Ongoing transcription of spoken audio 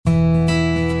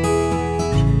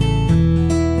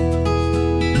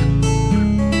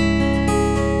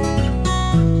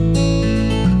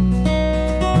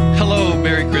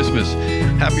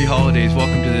Happy holidays.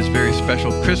 Welcome to this very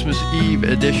special Christmas Eve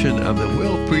edition of the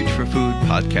Will Preach for Food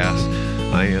podcast.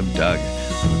 I am Doug.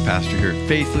 I'm a pastor here at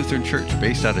Faith Lutheran Church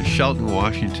based out of Shelton,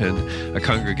 Washington, a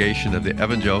congregation of the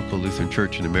Evangelical Lutheran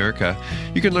Church in America.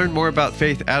 You can learn more about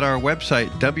faith at our website,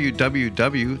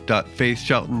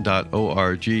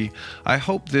 www.faithshelton.org. I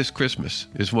hope this Christmas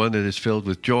is one that is filled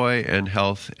with joy and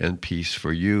health and peace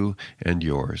for you and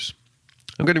yours.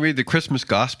 I'm going to read the Christmas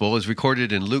Gospel as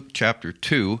recorded in Luke chapter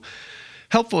 2.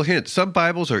 Helpful hint, some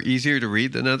Bibles are easier to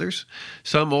read than others.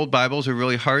 Some old Bibles are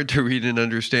really hard to read and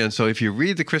understand. So if you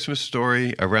read the Christmas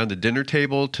story around the dinner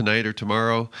table tonight or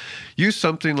tomorrow, use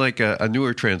something like a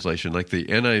newer translation, like the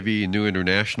NIV, New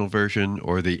International Version,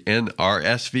 or the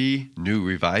NRSV, New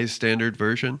Revised Standard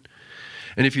Version.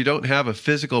 And if you don't have a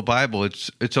physical Bible,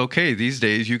 it's okay. These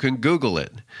days you can Google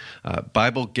it.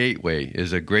 Bible Gateway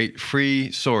is a great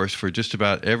free source for just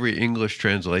about every English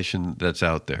translation that's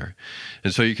out there.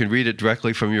 And so you can read it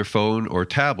directly from your phone or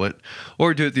tablet,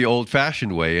 or do it the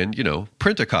old-fashioned way and,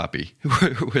 print a copy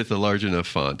with a large enough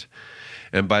font.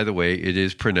 And by the way, it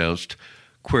is pronounced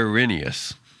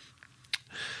Quirinius.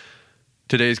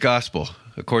 Today's Gospel,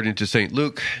 according to St.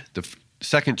 Luke, the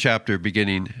second chapter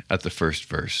beginning at the first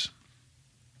verse.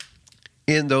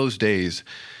 In those days,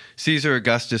 Caesar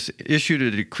Augustus issued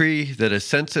a decree that a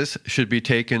census should be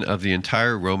taken of the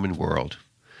entire Roman world.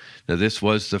 Now, this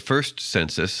was the first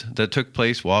census that took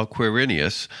place while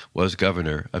Quirinius was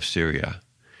governor of Syria.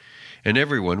 And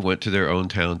everyone went to their own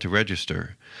town to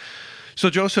register. So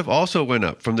Joseph also went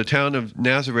up from the town of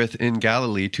Nazareth in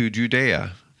Galilee to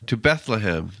Judea, to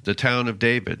Bethlehem, the town of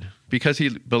David, because he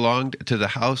belonged to the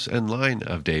house and line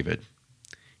of David.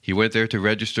 He went there to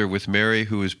register with Mary,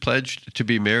 who was pledged to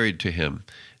be married to him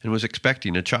and was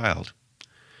expecting a child.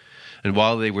 And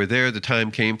while they were there, the time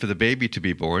came for the baby to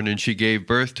be born, and she gave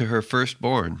birth to her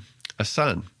firstborn, a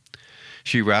son.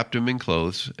 She wrapped him in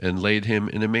clothes and laid him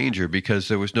in a manger because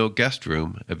there was no guest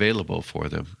room available for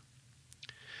them.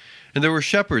 And there were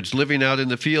shepherds living out in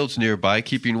the fields nearby,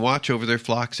 keeping watch over their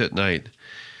flocks at night.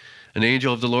 An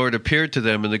angel of the Lord appeared to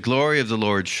them, and the glory of the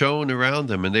Lord shone around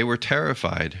them, and they were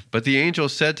terrified. But the angel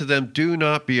said to them, "Do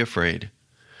not be afraid.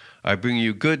 I bring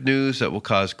you good news that will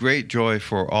cause great joy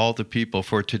for all the people.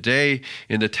 For today,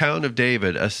 in the town of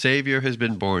David, a Savior has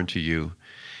been born to you.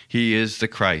 He is the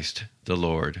Christ, the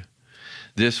Lord.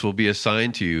 This will be a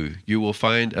sign to you. You will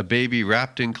find a baby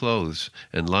wrapped in clothes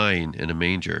and lying in a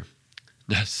manger."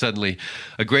 Suddenly,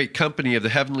 a great company of the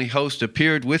heavenly host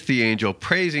appeared with the angel,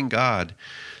 praising God,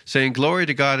 saying, "Glory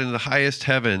to God in the highest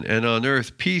heaven, and on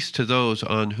earth peace to those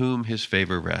on whom his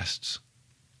favor rests."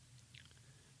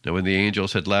 Now when the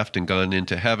angels had left and gone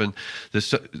into heaven,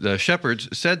 the shepherds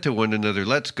said to one another,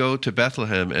 "Let's go to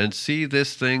Bethlehem and see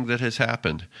this thing that has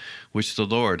happened, which the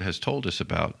Lord has told us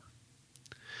about."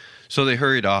 So they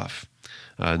hurried off,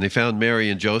 and they found Mary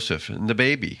and Joseph and the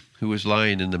baby, who was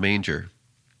lying in the manger.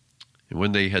 And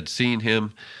when they had seen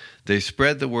him, they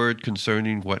spread the word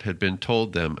concerning what had been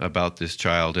told them about this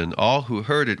child, and all who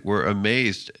heard it were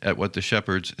amazed at what the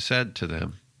shepherds said to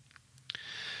them.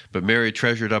 But Mary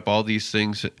treasured up all these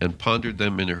things and pondered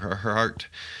them in her heart.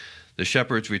 The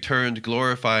shepherds returned,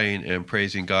 glorifying and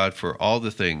praising God for all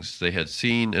the things they had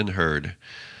seen and heard,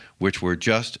 which were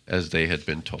just as they had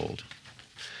been told.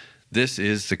 This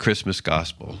is the Christmas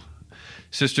Gospel.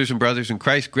 Sisters and brothers in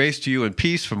Christ, grace to you and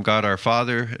peace from God our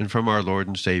Father and from our Lord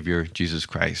and Savior, Jesus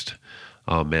Christ.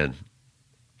 Amen.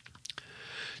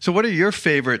 So what are your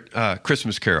favorite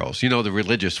Christmas carols? The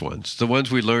religious ones, the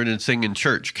ones we learn and sing in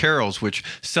church, carols which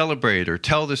celebrate or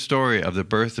tell the story of the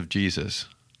birth of Jesus.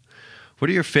 What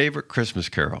are your favorite Christmas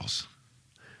carols?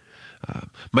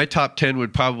 My top 10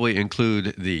 would probably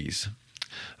include these.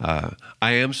 I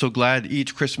Am So Glad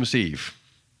Each Christmas Eve.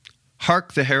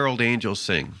 Hark the Herald Angels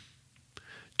Sing.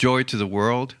 Joy to the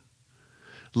World.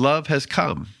 Love Has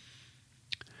Come.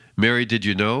 Mary, Did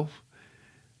You Know?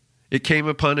 It Came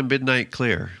Upon a Midnight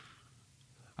Clear.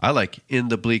 I like In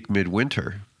the Bleak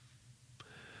Midwinter.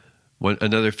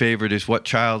 Another favorite is What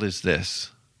Child Is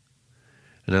This?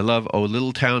 And I love O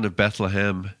Little Town of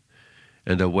Bethlehem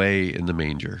and Away in the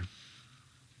Manger.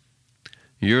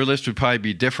 Your list would probably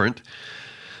be different.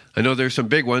 I know there's some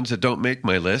big ones that don't make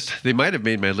my list. They might have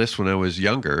made my list when I was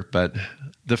younger, but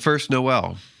The First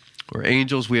Noel, or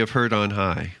Angels We Have Heard on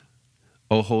High,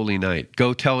 O Holy Night,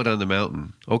 Go Tell It on the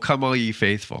Mountain, O Come All Ye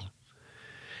Faithful.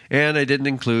 And I didn't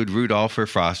include Rudolph or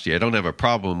Frosty. I don't have a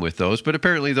problem with those, but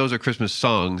apparently those are Christmas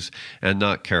songs and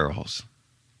not carols.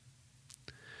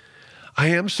 I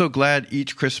Am So Glad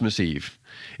Each Christmas Eve.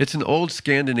 It's an old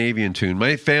Scandinavian tune.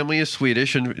 My family is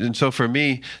Swedish, and so for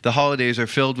me, the holidays are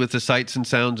filled with the sights and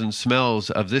sounds and smells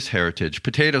of this heritage: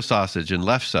 potato sausage and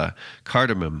lefse,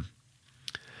 cardamom.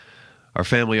 Our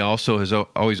family also has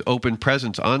always opened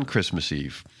presents on Christmas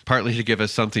Eve, partly to give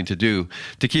us something to do,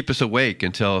 to keep us awake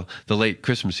until the late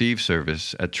Christmas Eve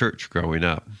service at church growing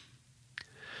up.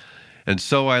 And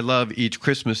so I love each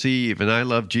Christmas Eve, and I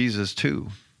love Jesus too.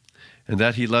 And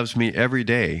that he loves me every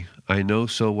day, I know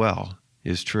so well,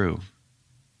 is true.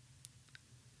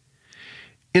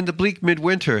 In the Bleak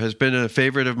Midwinter has been a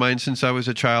favorite of mine since I was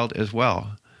a child as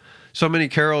well. So many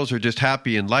carols are just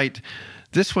happy and light.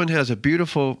 This one has a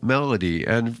beautiful melody,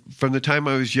 and from the time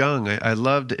I was young, I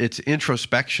loved its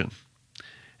introspection.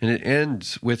 And it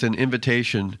ends with an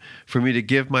invitation for me to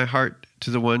give my heart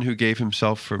to the one who gave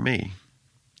himself for me.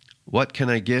 What can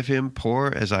I give him,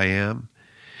 poor as I am?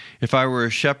 If I were a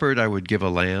shepherd, I would give a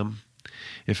lamb.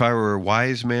 If I were a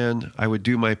wise man, I would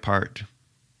do my part.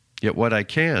 Yet what I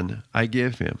can, I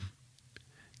give him.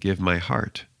 Give my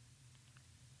heart.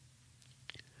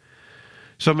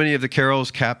 So many of the carols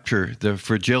capture the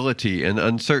fragility and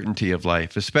uncertainty of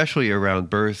life, especially around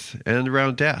birth and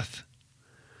around death.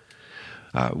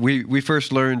 We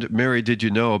first learned Mary, Did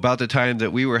You Know, about the time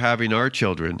that we were having our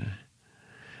children.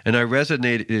 And I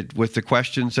resonated with the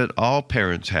questions that all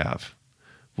parents have.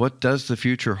 What does the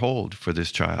future hold for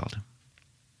this child?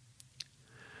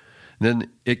 And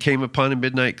then it came upon a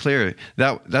midnight clear.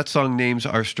 That song names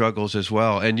our struggles as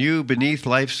well. And you, beneath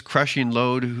life's crushing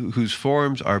load, whose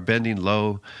forms are bending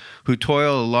low, who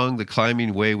toil along the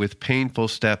climbing way with painful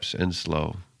steps and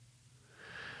slow.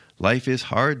 Life is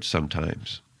hard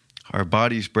sometimes. Our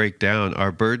bodies break down.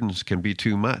 Our burdens can be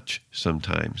too much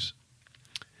sometimes.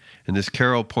 And this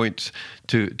carol points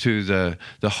to the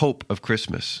hope of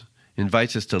Christmas,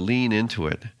 invites us to lean into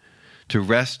it, to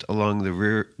rest along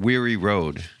the weary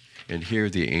road, and hear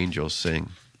the angels sing.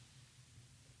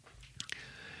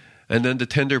 And then the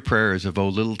tender prayers of O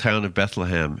Little Town of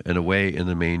Bethlehem and Away in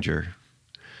the Manger.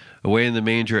 Away in the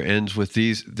Manger ends with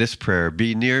this prayer,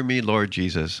 Be near me, Lord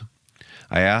Jesus.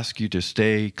 I ask you to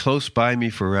stay close by me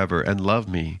forever and love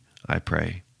me, I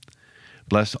pray.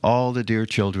 Bless all the dear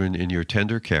children in your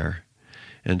tender care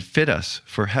and fit us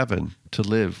for heaven to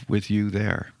live with you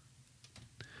there.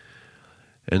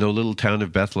 And O Little Town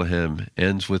of Bethlehem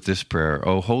ends with this prayer,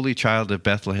 O Holy Child of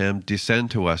Bethlehem,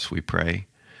 descend to us, we pray.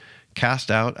 Cast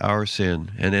out our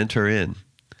sin and enter in.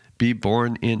 Be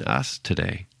born in us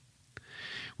today.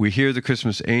 We hear the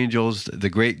Christmas angels, the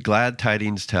great glad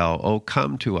tidings tell, O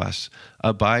come to us,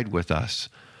 abide with us,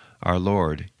 our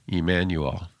Lord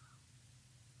Emmanuel.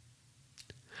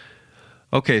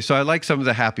 Okay, so I like some of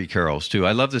the happy carols too.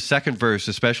 I love the second verse,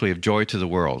 especially of Joy to the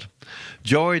World.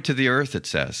 Joy to the earth, it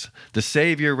says. The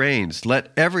Savior reigns.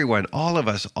 Let everyone, all of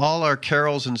us, all our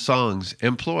carols and songs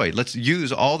employ. Let's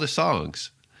use all the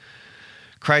songs.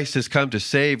 Christ has come to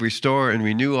save, restore, and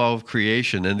renew all of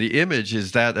creation. And the image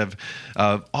is that of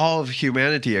all of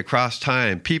humanity across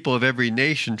time, people of every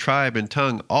nation, tribe, and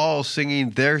tongue, all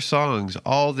singing their songs,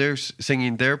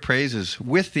 singing their praises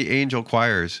with the angel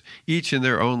choirs, each in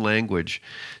their own language,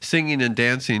 singing and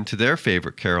dancing to their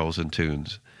favorite carols and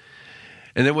tunes.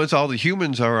 And then once all the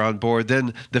humans are on board,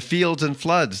 then the fields and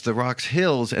floods, the rocks,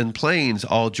 hills, and plains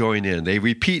all join in. They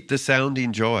repeat the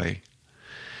sounding joy.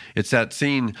 It's that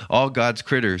scene, all God's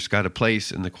critters got a place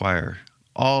in the choir,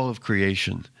 all of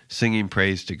creation singing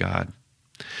praise to God.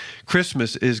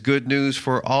 Christmas is good news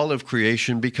for all of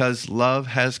creation because love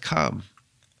has come.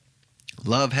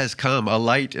 Love has come, a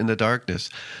light in the darkness.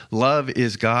 Love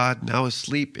is God, now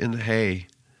asleep in the hay.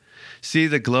 See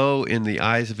the glow in the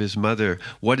eyes of his mother.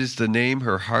 What is the name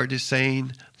her heart is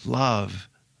saying? Love,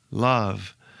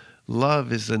 love,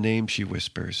 love is the name she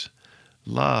whispers.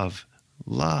 Love,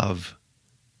 love.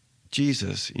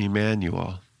 Jesus,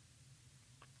 Emmanuel.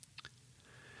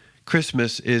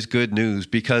 Christmas is good news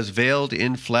because veiled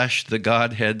in flesh the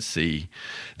Godhead see.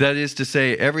 That is to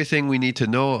say, everything we need to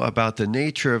know about the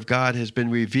nature of God has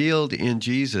been revealed in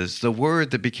Jesus, the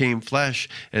Word that became flesh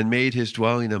and made his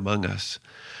dwelling among us.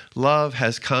 Love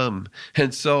has come,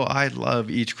 and so I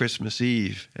love each Christmas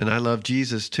Eve, and I love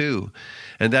Jesus too,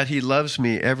 and that he loves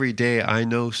me every day I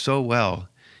know so well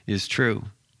is true.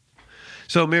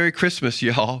 So Merry Christmas,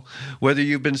 y'all. Whether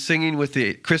you've been singing with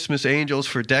the Christmas angels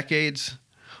for decades,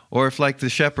 or if like the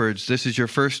shepherds, this is your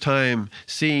first time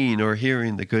seeing or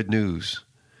hearing the good news,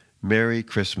 Merry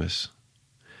Christmas.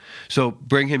 So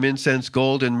bring him incense,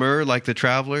 gold, and myrrh like the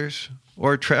travelers,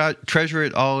 or treasure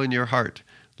it all in your heart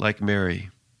like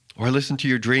Mary, or listen to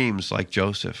your dreams like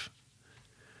Joseph.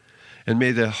 And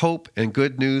may the hope and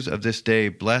good news of this day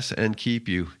bless and keep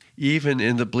you, even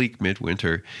in the bleak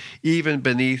midwinter, even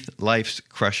beneath life's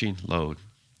crushing load.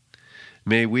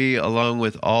 May we, along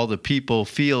with all the people,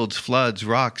 fields, floods,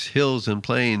 rocks, hills, and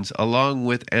plains, along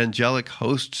with angelic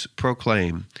hosts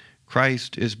proclaim,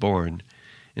 Christ is born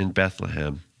in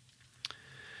Bethlehem.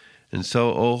 And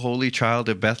so, O Holy Child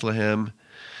of Bethlehem,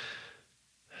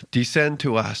 descend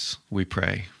to us, we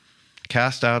pray.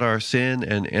 Cast out our sin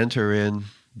and enter in,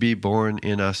 be born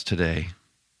in us today.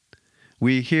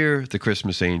 We hear the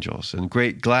Christmas angels and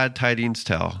great glad tidings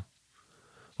tell.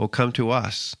 O come to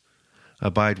us,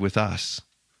 abide with us,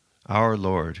 our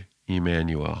Lord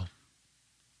Emmanuel.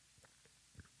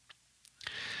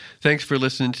 Thanks for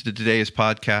listening to today's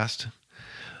podcast.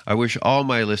 I wish all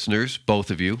my listeners, both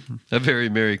of you, a very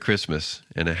Merry Christmas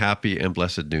and a happy and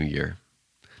blessed New Year.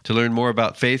 To learn more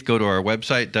about faith, go to our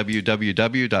website,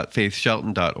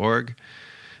 www.faithshelton.org.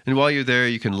 And while you're there,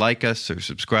 you can like us or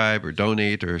subscribe or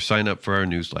donate or sign up for our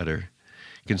newsletter.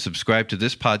 You can subscribe to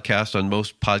this podcast on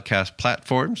most podcast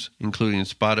platforms, including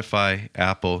Spotify,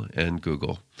 Apple, and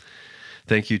Google.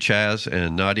 Thank you, Chaz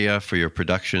and Nadia, for your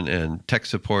production and tech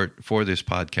support for this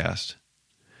podcast.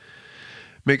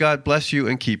 May God bless you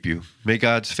and keep you. May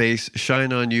God's face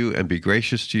shine on you and be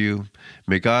gracious to you.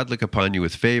 May God look upon you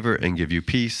with favor and give you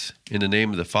peace. In the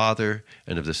name of the Father,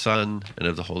 and of the Son, and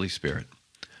of the Holy Spirit.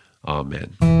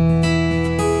 Amen.